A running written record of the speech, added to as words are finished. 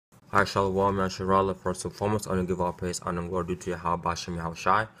Hi, Shalom, and Shirala. First and foremost, I want to give all praise, honor, and glory due to Yahweh, Bashem,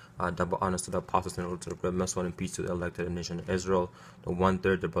 Yahushai. Double honors to the apostles and to the great message and peace to the elected nation of Israel. The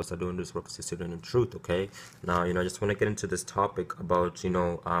 1/3, the brothers are doing this work consistent in truth, okay? Now, I just want to get into this topic about,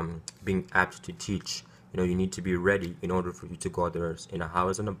 being apt to teach. You need to be ready in order for you to go out there in the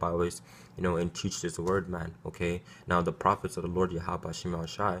highways and the byways, and teach this word, man, okay? Now, the prophets of the Lord, Yahweh, Bashem,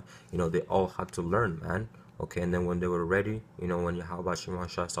 Yahushai, they all had to learn, man. Okay, and then when they were ready, when Yahweh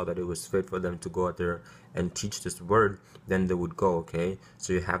Shemashah saw that it was fit for them to go out there and teach this word, then they would go, okay?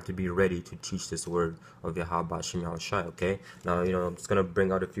 So you have to be ready to teach this word of Yahweh Shemashah, okay? Now, I'm just going to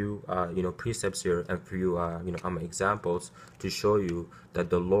bring out a few, precepts here and a few, examples to show you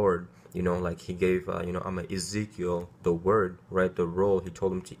that the Lord, like he gave, Ezekiel the word, right? The roll, he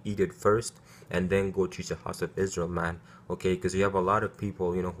told him to eat it first and then go teach the house of Israel, man. Okay, because you have a lot of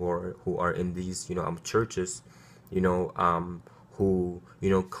people, who are in these, churches, who,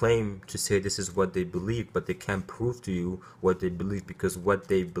 claim to say this is what they believe, but they can't prove to you what they believe, because what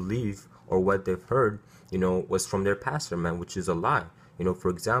they believe or what they've heard, was from their pastor, man, which is a lie. For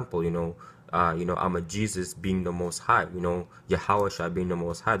example, I'm a Jesus being the most high, Yahweh being the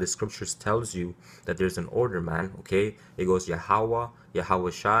most high. The scriptures tells you that there's an order, man, okay? It goes Yahweh,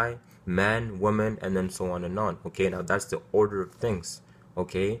 Yahweh, man, woman, and then so on and on. Okay, now that's the order of things.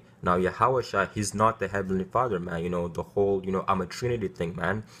 Okay, now Yahweh he's not the heavenly father, man. The whole, I'm a Trinity thing,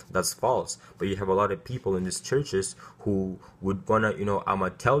 man. That's false. But you have a lot of people in these churches who would wanna, I'ma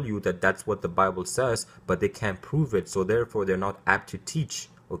tell you that that's what the Bible says, but they can't prove it. So therefore, they're not apt to teach.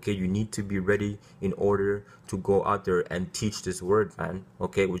 Okay, you need to be ready in order to go out there and teach this word, man.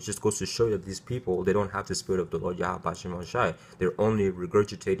 Okay, which just goes to show you that these people, they don't have the spirit of the Lord Yahweh Shai. They're only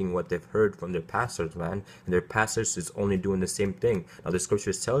regurgitating what they've heard from their pastors, man. And their pastors is only doing the same thing. Now the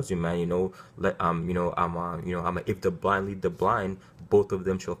scriptures tells you, man, if the blind lead the blind, both of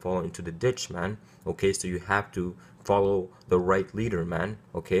them shall fall into the ditch, man. Okay, so you have to follow the right leader, man.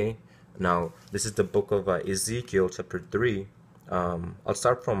 Okay, now this is the book of Ezekiel chapter 3. I'll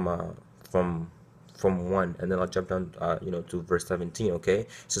start from 1, and then I'll jump down, to verse 17. Okay, it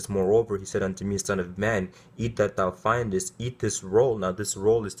says, "Moreover, he said unto me, Son of man, eat that thou findest, eat this roll." Now, this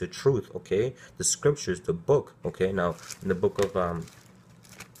roll is the truth. Okay, the scriptures, the book. Okay, now in the book of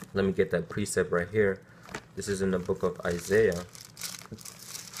let me get that precept right here. This is in the book of Isaiah.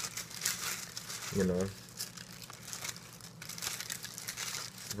 The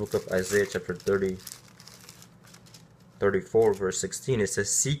book of Isaiah, chapter 34 verse 16, it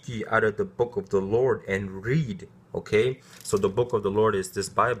says, "Seek ye out of the book of the Lord and read." Okay, so the book of the Lord is this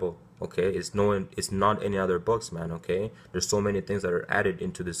Bible. Okay, it's not any other books, man. Okay, there's so many things that are added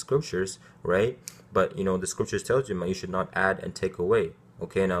into the scriptures, right? But the scriptures tells you, man, you should not add and take away.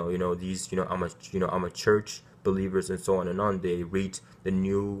 Okay, now these I'm a church believers and so on and on, they read the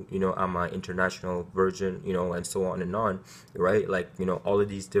new international version, and so on and on, right? Like all of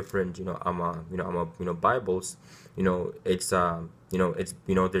these different Bibles, it's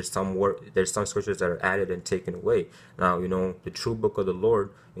there's some scriptures that are added and taken away. Now the true book of the Lord,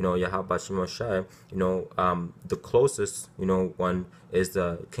 Yahweh Shemashai, the closest one is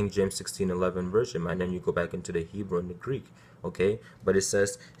the King James 16:11 version, and then you go back into the Hebrew and the Greek. Okay, but it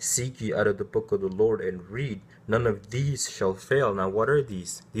says, "Seek ye out of the book of the Lord and read, none of these shall fail." Now what are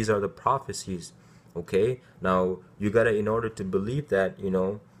these? These are the prophecies. Okay, now you gotta, in order to believe that,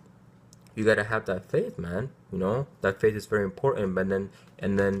 you gotta have that faith, man. That faith is very important. But then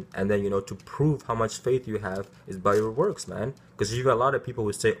to prove how much faith you have is by your works, man. Because you got a lot of people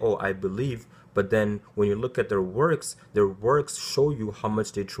who say, "Oh, I believe," but then when you look at their works show you how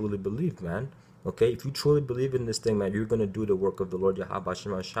much they truly believe, man. Okay, if you truly believe in this thing, man, you're gonna do the work of the Lord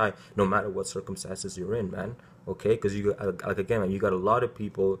Yahweh Shai, no matter what circumstances you're in, man. Okay, because you like again, man, you got a lot of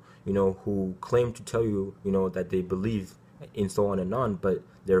people, who claim to tell you, that they believe in so on and on, but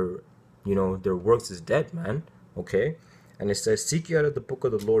their works is dead, man. Okay, and it says, "Seek ye out of the book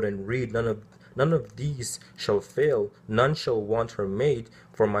of the Lord and read, none of these shall fail, none shall want her made,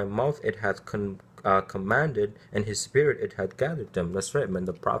 for my mouth it hath commanded, and his spirit it hath gathered them." That's right, man.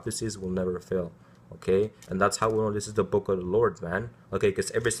 The prophecies will never fail. Okay, and that's how we know this is the book of the Lord, man. Okay,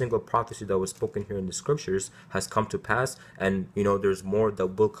 because every single prophecy that was spoken here in the scriptures has come to pass, and there's more that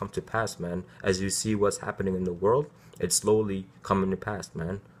will come to pass, man. As you see what's happening in the world, it's slowly coming to pass,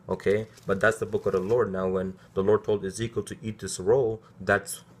 man. Okay, but that's the book of the Lord. Now when the Lord told Ezekiel to eat this roll,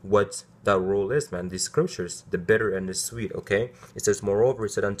 that's what that role is, man. These scriptures, the bitter and the sweet, okay? It says, moreover, he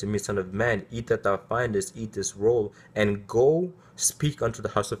said unto me, son of man, eat that thou findest, eat this roll, and go speak unto the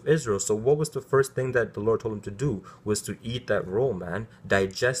house of Israel. So what was the first thing that the Lord told him to do? Was to eat that roll, man.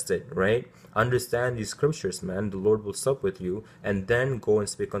 Digest it, right? Understand these scriptures, man. The Lord will sup with you, and then go and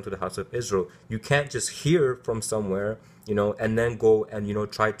speak unto the house of Israel. You can't just hear from somewhere, and then go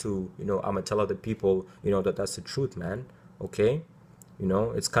and, try to, I'm gonna tell other people, that that's the truth, man. Okay?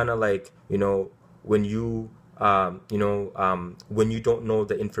 It's kind of like, when you when you don't know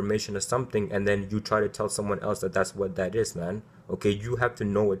the information of something and then you try to tell someone else that that's what that is, man. Okay, you have to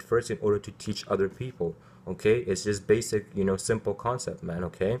know it first in order to teach other people. Okay, it's just basic, simple concept, man.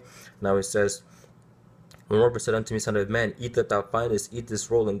 Okay, now it says, moreover said unto me, son of man, eat that thou findest, eat this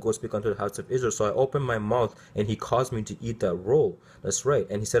roll, and go speak unto the house of Israel. So I opened my mouth, and he caused me to eat that roll. That's right.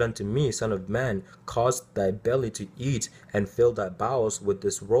 And he said unto me, son of man, cause thy belly to eat, and fill thy bowels with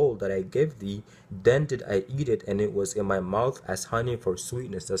this roll that I gave thee. Then did I eat it, and it was in my mouth as honey for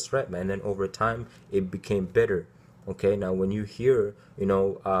sweetness. That's right, man. And over time, it became bitter. Okay, now when you hear,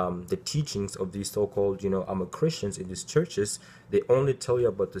 the teachings of these so-called, Christians in these churches, they only tell you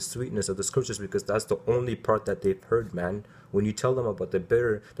about the sweetness of the scriptures because that's the only part that they've heard, man. When you tell them about the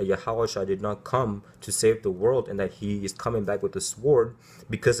bitter, that Yahweh did not come to save the world and that he is coming back with a sword,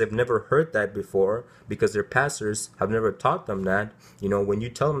 because they've never heard that before, because their pastors have never taught them that, when you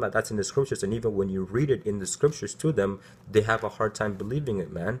tell them that that's in the scriptures, and even when you read it in the scriptures to them, they have a hard time believing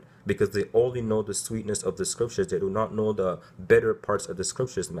it, man, because they only know the sweetness of the scriptures. They do not know the bitter parts of the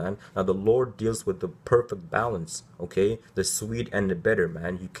scriptures, man. Now the Lord deals with the perfect balance, okay? The sweet and the bitter,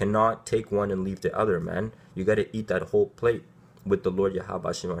 man. You cannot take one and leave the other, man. You got to eat that whole plate with the Lord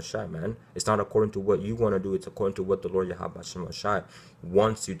Yahweh Shai, man. It's not according to what you want to do. It's according to what the Lord Yahweh Shai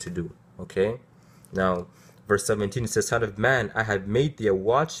wants you to do, okay? Now, verse 17, it says, son of man, I have made thee a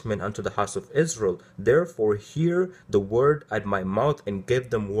watchman unto the house of Israel. Therefore hear the word at my mouth and give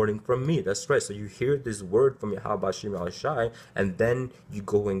them warning from me. That's right. So you hear this word from Yahweh Shai, and then you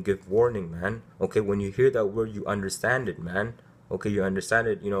go and give warning, man. Okay, when you hear that word, you understand it, man. Okay, you understand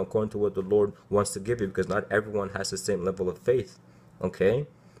it, according to what the Lord wants to give you, because not everyone has the same level of faith. Okay?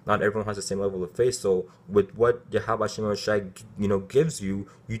 Not everyone has the same level of faith. So with what Yahweh Shai, gives you,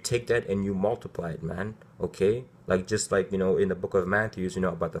 you take that and you multiply it, man. Okay? Just like, in the book of Matthew,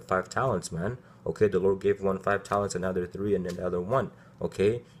 about the 5 talents, man. Okay, the Lord gave one 5 talents, another 3, and then the other 1.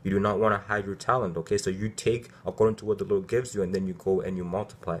 Okay? You do not want to hide your talent. Okay? So you take according to what the Lord gives you, and then you go and you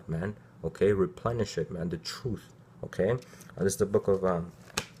multiply it, man. Okay? Replenish it, man. The truth. Okay? This is the book of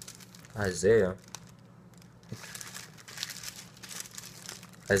Isaiah.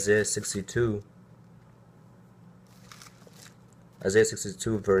 Isaiah 62. Isaiah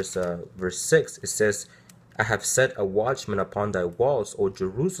 62 verse 6. It says, I have set a watchman upon thy walls, O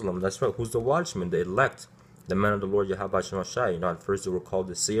Jerusalem. That's right. Who's the watchman? The elect. The men of the Lord Yahweh Shai. At first they were called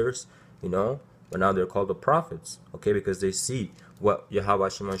the seers, but now they're called the prophets. Okay, because they see what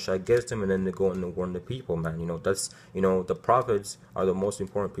Yahweh Shai gives them, and then they go and warn the people, man. That's, the prophets are the most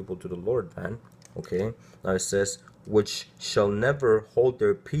important people to the Lord, man. Okay, now it says, which shall never hold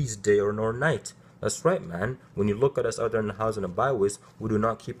their peace day or nor night. That's right, man. When you look at us out there in the house and the byways, we do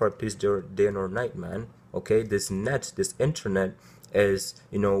not keep our peace day nor night, man. Okay, this net, this internet is,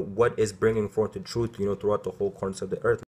 what is bringing forth the truth, throughout the whole corners of the earth.